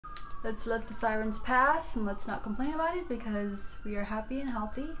Let's let the sirens pass and let's not complain about it because we are happy and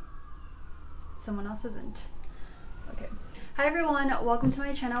healthy. Someone else isn't. Okay. Hi everyone, welcome to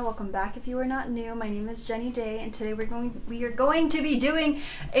my channel. Welcome back if you are not new. My name is Jenny Day and today we are going to be doing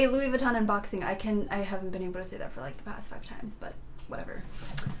a Louis Vuitton unboxing. I haven't been able to say that for like the past 5 times, but whatever.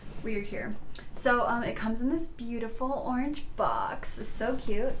 We are here. So it comes in this beautiful orange box. It's so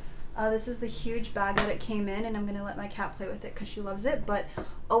cute. This is the huge bag that it came in, and I'm gonna let my cat play with it because she loves it, but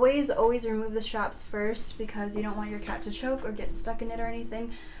always remove the straps first because you don't want your cat to choke or get stuck in it or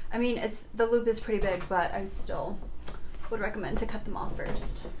anything. I mean, the loop is pretty big, but I still would recommend to cut them off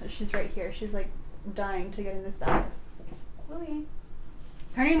first. She's right here. She's like dying to get in this bag. Louis.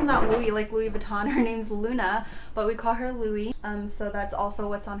 Her name's not Louis like Louis Vuitton. Her name's Luna, but we call her Louis. So that's also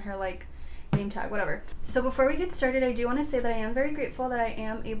what's on her like name tag, whatever. So before we get started, I do want to say that I am very grateful that I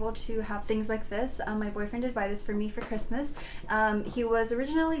am able to have things like this. My boyfriend did buy this for me for Christmas. He was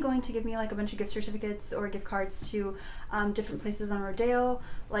originally going to give me like a bunch of gift certificates or gift cards to different places on Rodeo,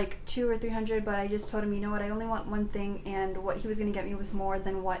 like 200 or 300, but I just told him, you know what, I only want one thing, and what he was going to get me was more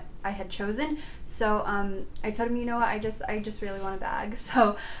than what I had chosen. So I told him, you know what, I just really want a bag.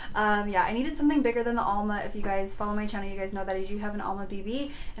 So yeah, I needed something bigger than the Alma. If you guys follow my channel, you guys know that I do have an Alma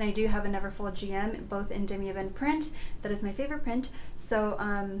BB and I do have a Neverfull GM, both in demi-event print. That is my favorite print. So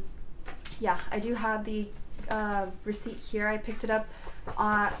yeah, I do have the receipt here. I picked it up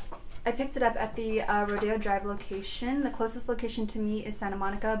at the Rodeo Drive location. The closest location to me is Santa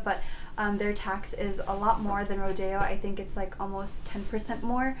Monica, but their tax is a lot more than Rodeo. I think it's like almost 10%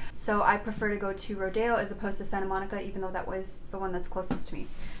 more. So I prefer to go to Rodeo as opposed to Santa Monica, even though that was the one that's closest to me.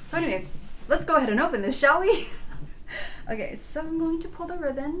 So anyway, let's go ahead and open this, shall we? Okay, so I'm going to pull the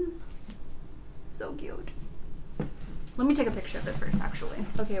ribbon. So cute. Let me take a picture of it first, actually.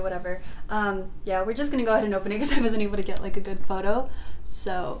 Okay, whatever. Yeah, we're just gonna go ahead and open it because I wasn't able to get like a good photo.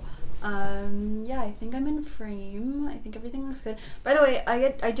 So yeah, I think I'm in frame. I think everything looks good. By the way,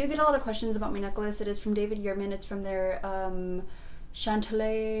 I do get a lot of questions about my necklace. It is from David Yurman. It's from their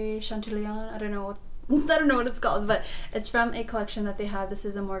Chantillion. I don't know what it's called, but it's from a collection that they have. This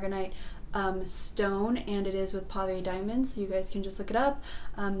is a Morganite stone, and it is with pave diamonds, so you guys can just look it up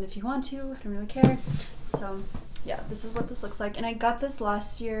if you want to. I don't really care. So yeah, this is what this looks like, and I got this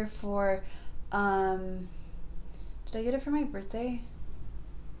last year for did I get it for my birthday?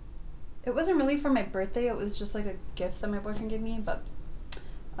 It wasn't really for my birthday, it was just like a gift that my boyfriend gave me, but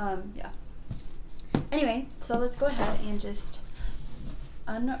yeah. Anyway, so let's go ahead and just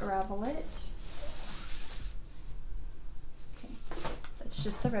unravel it. It's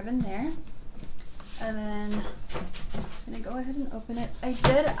just the ribbon there, and then I'm gonna go ahead and open it. I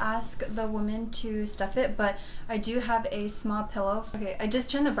did ask the woman to stuff it, but I do have a small pillow. Okay, I just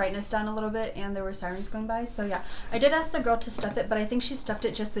turned the brightness down a little bit and there were sirens going by, so yeah, I did ask the girl to stuff it, but I think she stuffed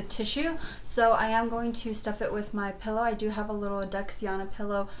it just with tissue, so I am going to stuff it with my pillow. I do have a little Duxiana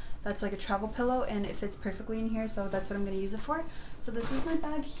pillow that's like a travel pillow, and it fits perfectly in here, so that's what I'm gonna use it for. So this is my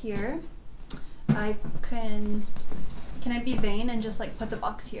bag here. Can I be vain and just like put the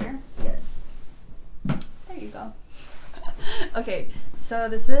box here? Yes. There you go. Okay, so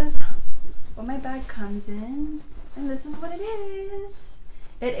this is what my bag comes in, and this is what it is.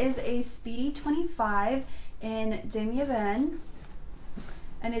 It is a Speedy 25 in demi-event,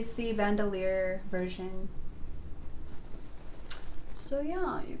 and it's the bandolier version. So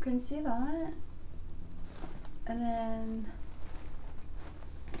yeah, you can see that. And then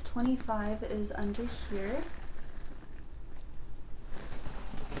 25 is under here.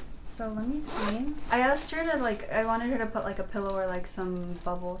 So let me see. I asked her to like, I wanted her to put like a pillow or like some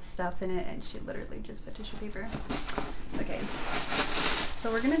bubble stuff in it, and she literally just put tissue paper. Okay, so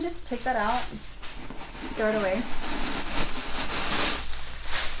we're gonna just take that out, throw it away.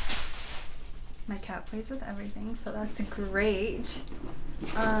 My cat plays with everything, so that's great.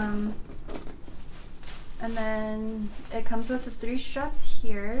 And then it comes with the 3 straps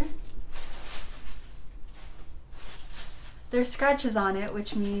here. There's scratches on it,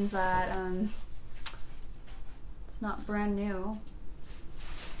 which means that it's not brand new.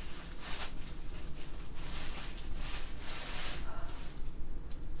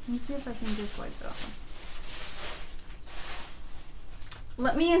 Let me see if I can just wipe it off.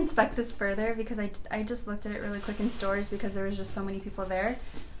 Let me inspect this further because I just looked at it really quick in stores because there was just so many people there.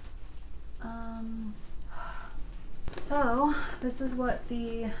 So this is what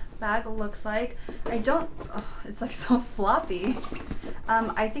the bag looks like. It's like so floppy.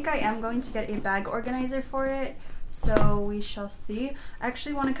 I think I am going to get a bag organizer for it, so we shall see. I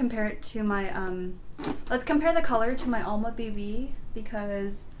actually want to compare it to my, let's compare the color to my Alma BB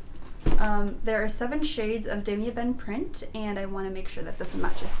because There are 7 shades of Damier Ben print, and I want to make sure that this one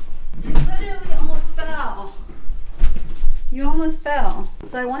matches. You literally almost fell. You almost fell.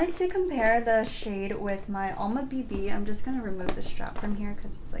 So I wanted to compare the shade with my Alma BB. I'm just going to remove the strap from here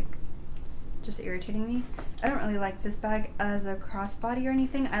because it's like just irritating me. I don't really like this bag as a crossbody or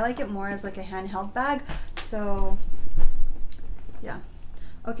anything. I like it more as like a handheld bag. So yeah.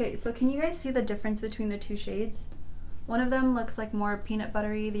 Okay, so can you guys see the difference between the 2 shades? One of them looks like more peanut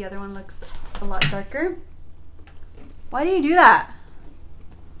buttery, the other one looks a lot darker. Why do you do that?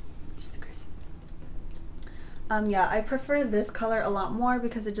 Jesus Christ. Yeah, I prefer this color a lot more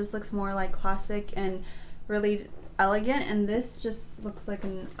because it just looks more like classic and really elegant, and this just looks like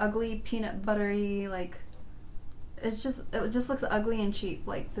an ugly peanut buttery, like it just looks ugly and cheap,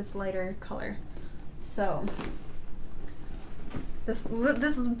 like this lighter color. So this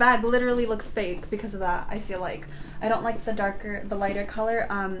bag literally looks fake because of that. I feel like I don't like the lighter color.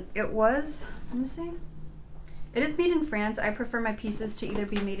 It was, let me see, it is made in France. I prefer my pieces to either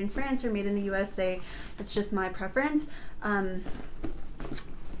be made in France or made in the USA. It's just my preference.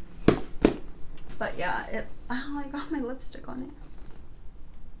 But yeah, oh, I got my lipstick on it.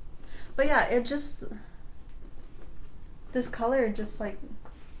 But yeah, it just, this color just like,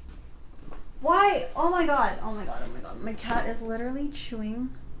 why? Oh my god, oh my god, oh my god. My cat is literally chewing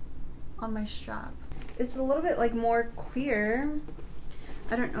on my strap. It's a little bit like more clear.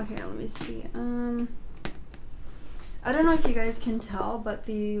 Okay, let me see. I don't know if you guys can tell, but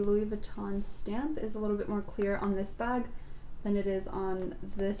the Louis Vuitton stamp is a little bit more clear on this bag than it is on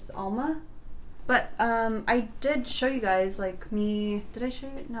this Alma. But I did show you guys, like me, did I show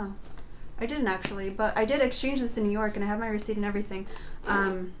you? No, I didn't actually, but I did exchange this in New York and I have my receipt and everything.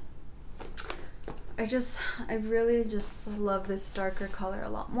 I really just love this darker color a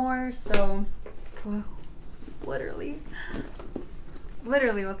lot more, so, whoa, literally,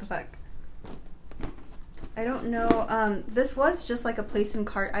 what the fuck? I don't know, this was just like a place in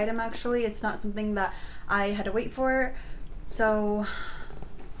cart item actually. It's not something that I had to wait for, so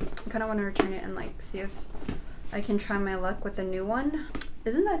I kind of want to return it and like see if I can try my luck with the new one.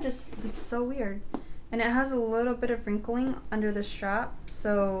 Isn't that just, it's so weird. And it has a little bit of wrinkling under the strap,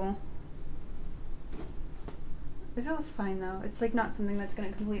 so it feels fine though. It's like not something that's going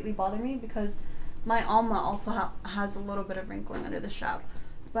to completely bother me because my Alma also has a little bit of wrinkling under the strap.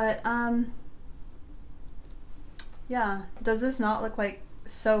 But yeah, does this not look like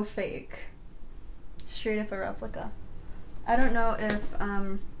so fake? Straight up a replica. I don't know if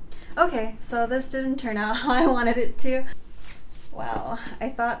okay, so this didn't turn out how I wanted it to. Wow, I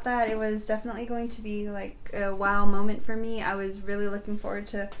thought that it was definitely going to be like a wow moment for me. I was really looking forward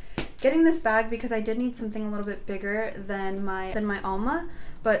to getting this bag because I did need something a little bit bigger than my Alma,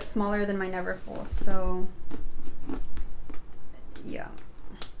 but smaller than my Neverfull. So yeah.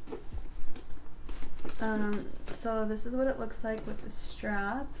 So this is what it looks like with the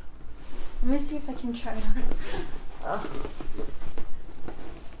strap. Let me see if I can try it on. Ugh.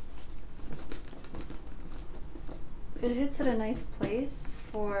 It hits at a nice place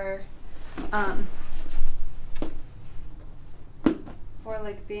for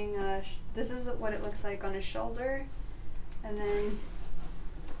like being a, this is what it looks like on a shoulder, and then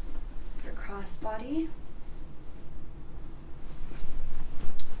for crossbody.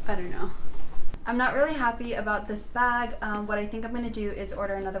 I don't know. I'm not really happy about this bag. What I think I'm going to do is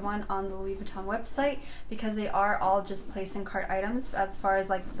order another one on the Louis Vuitton website because they are all just place in cart items as far as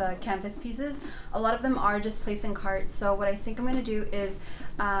like the canvas pieces. A lot of them are just place in cart. So what I think I'm going to do is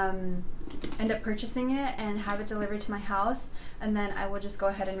end up purchasing it and have it delivered to my house, and then I will just go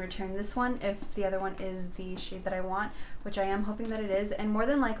ahead and return this one if the other one is the shade that I want, which I am hoping that it is. And more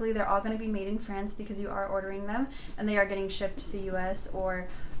than likely they're all going to be made in France because you are ordering them and they are getting shipped to the US, or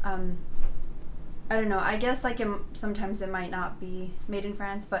I don't know, I guess like sometimes it might not be made in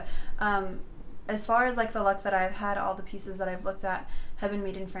France, but as far as like the luck that I've had, all the pieces that I've looked at have been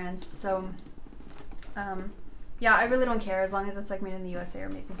made in France. So yeah, I really don't care as long as it's like made in the USA or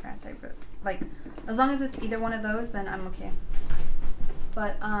made in France. Like as long as it's either one of those, then I'm okay.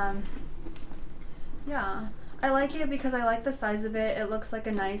 But yeah, I like it because I like the size of it. It looks like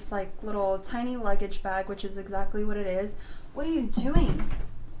a nice like little tiny luggage bag, which is exactly what it is. What are you doing?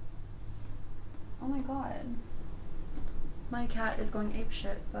 Oh my god. My cat is going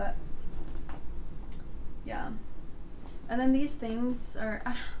apeshit, but yeah. And then these things are,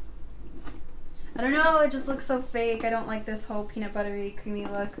 I don't know, it just looks so fake. I don't like this whole peanut buttery creamy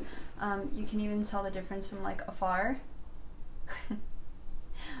look. You can even tell the difference from like afar.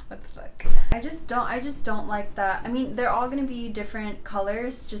 What the fuck? I just don't like that. I mean, they're all gonna be different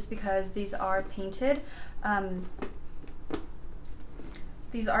colors just because these are painted.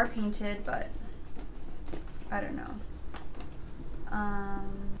 These are painted, but I don't know.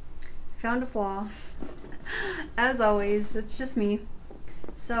 Found a flaw. As always, it's just me.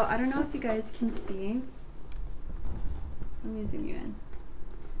 So I don't know if you guys can see. Let me zoom you in.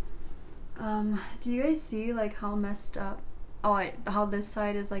 Do you guys see like how messed up? Oh, how this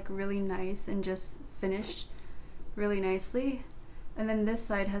side is like really nice and just finished really nicely, and then this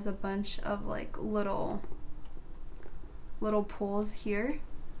side has a bunch of like little pulls here,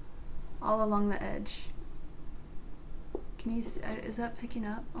 all along the edge. Can you see? Is that picking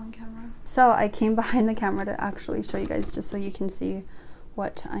up on camera? So I came behind the camera to actually show you guys, just so you can see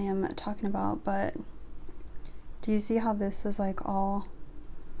what I am talking about. But do you see how this is like all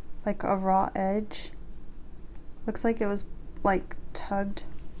like a raw edge? Looks like it was like tugged.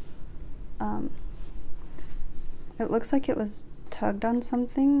 It looks like it was tugged on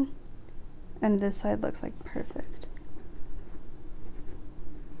something, and this side looks like perfect.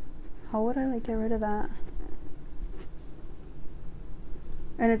 How would I like get rid of that?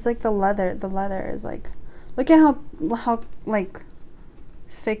 And it's like the leather is like, look at how like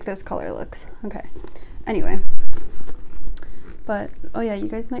fake this color looks. Okay, anyway, but oh yeah, you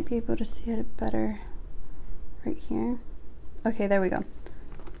guys might be able to see it better right here. Okay, there we go.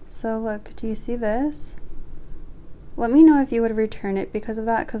 So look, do you see this? Let me know if you would return it because of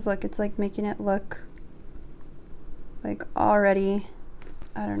that, because look, it's like making it look like already,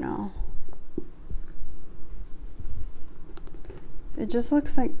 I don't know. It just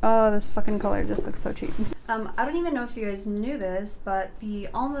looks like, oh, this fucking color just looks so cheap. I don't even know if you guys knew this, but the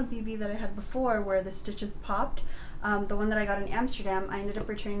Alma BB that I had before where the stitches popped, the one that I got in Amsterdam, I ended up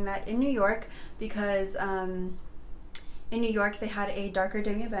returning that in New York because in New York they had a darker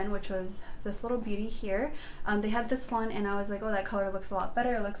demi-bend, which was this little beauty here. They had this one and I was like, oh, that color looks a lot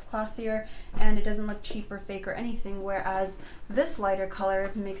better, it looks classier, and it doesn't look cheap or fake or anything, whereas this lighter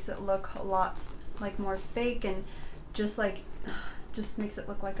color makes it look a lot like more fake and just like just makes it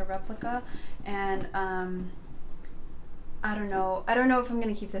look like a replica. And I don't know if I'm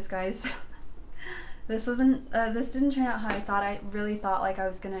gonna keep this, guys. This didn't turn out how I thought. I really thought like I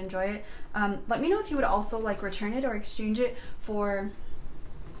was gonna enjoy it. Let me know if you would also like return it or exchange it for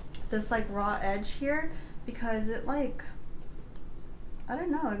this like raw edge here, because it like, I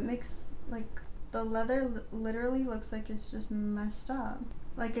don't know, it makes like the leather literally looks like it's just messed up.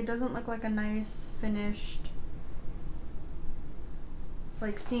 Like it doesn't look like a nice finished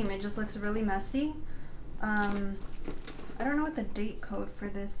like seam. It just looks really messy. I don't know what the date code for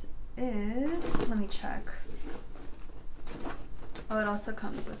this is. Let me check. Oh, it also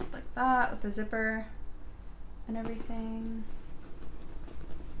comes with like that, with the zipper and everything.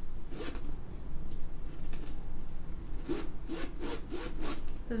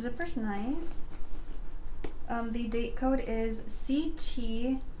 The zipper's nice. The date code is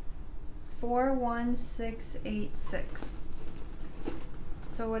CT41686.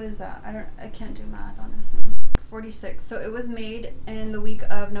 So what is that? I can't do math, honestly. 46. So it was made in the week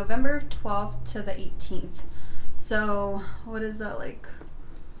of November 12th to the 18th. So what is that, like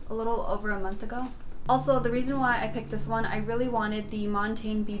a little over a month ago? Also, the reason why I picked this one, I really wanted the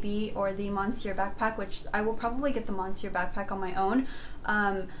Montaigne BB or the Monsieur backpack, which I will probably get the Monsieur backpack on my own.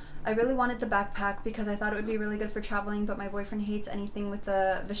 I really wanted the backpack because I thought it would be really good for traveling, but my boyfriend hates anything with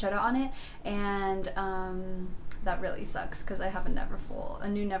the vachetta on it, and that really sucks because I have a new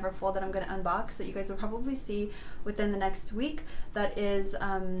Neverfull that I'm going to unbox that you guys will probably see within the next week. That is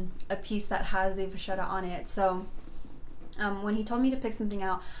a piece that has the vachetta on it. So when he told me to pick something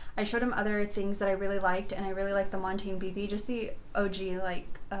out, I showed him other things that I really liked, and I really liked the Montaigne BB, just the OG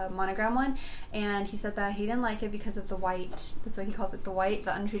like monogram one, and he said that he didn't like it because of the white, that's why he calls it the white,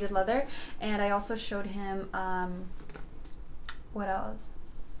 the untreated leather. And I also showed him what else?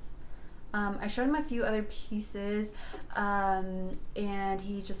 I showed him a few other pieces, and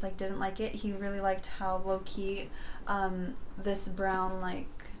he just like didn't like it. He really liked how low-key this brown like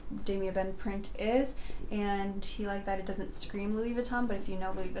demi-bend print is, and he liked that it doesn't scream Louis Vuitton, but if you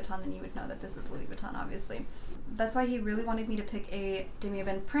know Louis Vuitton then you would know that this is Louis Vuitton, obviously. That's why he really wanted me to pick a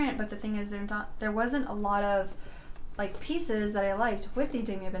demi-bend print, but the thing is there wasn't a lot of like pieces that I liked with the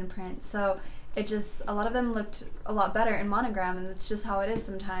demi-bend print, so it just, a lot of them looked a lot better in monogram, and it's just how it is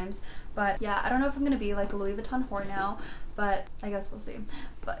sometimes. But yeah, I don't know if I'm gonna be like a Louis Vuitton whore now, but I guess we'll see.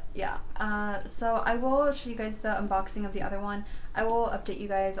 But yeah, so I will show you guys the unboxing of the other one. I will update you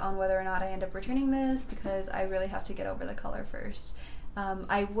guys on whether or not I end up returning this, because I really have to get over the color first.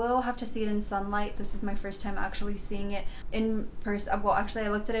 I will have to see it in sunlight. This is my first time actually seeing it in person. Well, actually I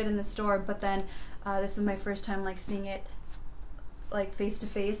looked at it in the store, but then this is my first time like seeing it like face to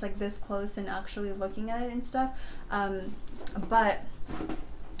face, like this close, and actually looking at it and stuff. But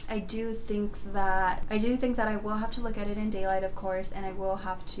I do think that I will have to look at it in daylight, of course, and I will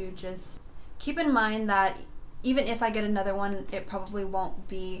have to just keep in mind that even if I get another one, it probably won't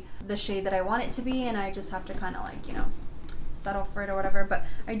be the shade that I want it to be, and I just have to kind of like, you know, settle for it or whatever. But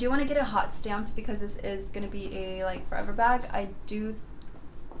I do want to get it hot stamped because this is going to be a like forever bag. I do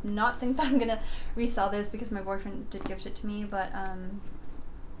not think that I'm going to resell this because my boyfriend did gift it to me, but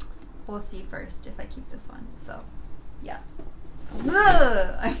we'll see first if I keep this one. So yeah.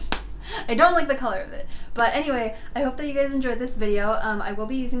 Ugh! I don't like the color of it. But anyway, I hope that you guys enjoyed this video. I will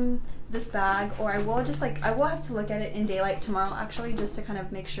be using this bag, or I will have to look at it in daylight tomorrow actually, just to kind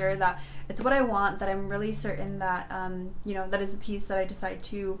of make sure that it's what I want, that I'm really certain that, you know, that is a piece that I decide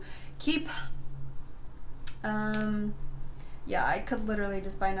to keep. Yeah, I could literally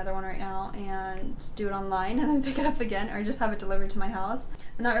just buy another one right now and do it online and then pick it up again, or just have it delivered to my house.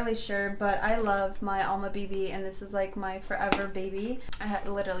 I'm not really sure, but I love my Alma BB, and this is like my forever baby. I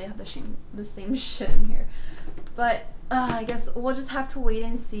literally have the same shit in here. But I guess we'll just have to wait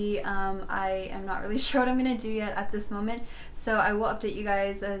and see. I am not really sure what I'm going to do yet at this moment, so I will update you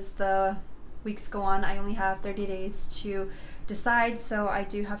guys as the weeks go on. I only have 30 days to decide, so I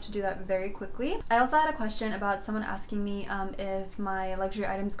do have to do that very quickly. I also had a question about someone asking me if my luxury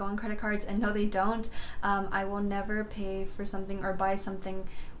items go on credit cards, and no, they don't. I will never pay for something or buy something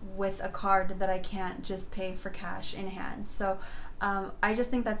with a card that I can't just pay for cash in hand. So I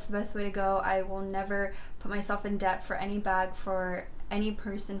just think that's the best way to go. I will never put myself in debt for any bag, for any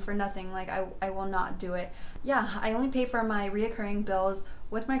person, for nothing. Like I will not do it. Yeah, I only pay for my reoccurring bills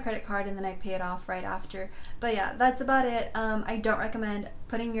with my credit card, and then I pay it off right after. But yeah, that's about it. I don't recommend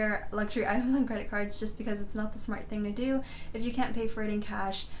putting your luxury items on credit cards just because it's not the smart thing to do. If you can't pay for it in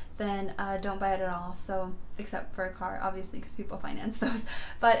cash, then don't buy it at all. So, except for a car, obviously, because people finance those.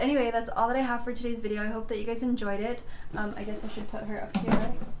 But anyway, that's all that I have for today's video. I hope that you guys enjoyed it. I guess I should put her up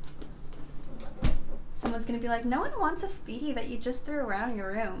here. Someone's gonna be like, no one wants a Speedy that you just threw around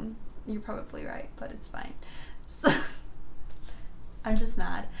your room. You're probably right, but it's fine. So I'm just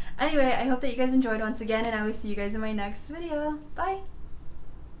mad. Anyway, I hope that you guys enjoyed once again, and I will see you guys in my next video. Bye!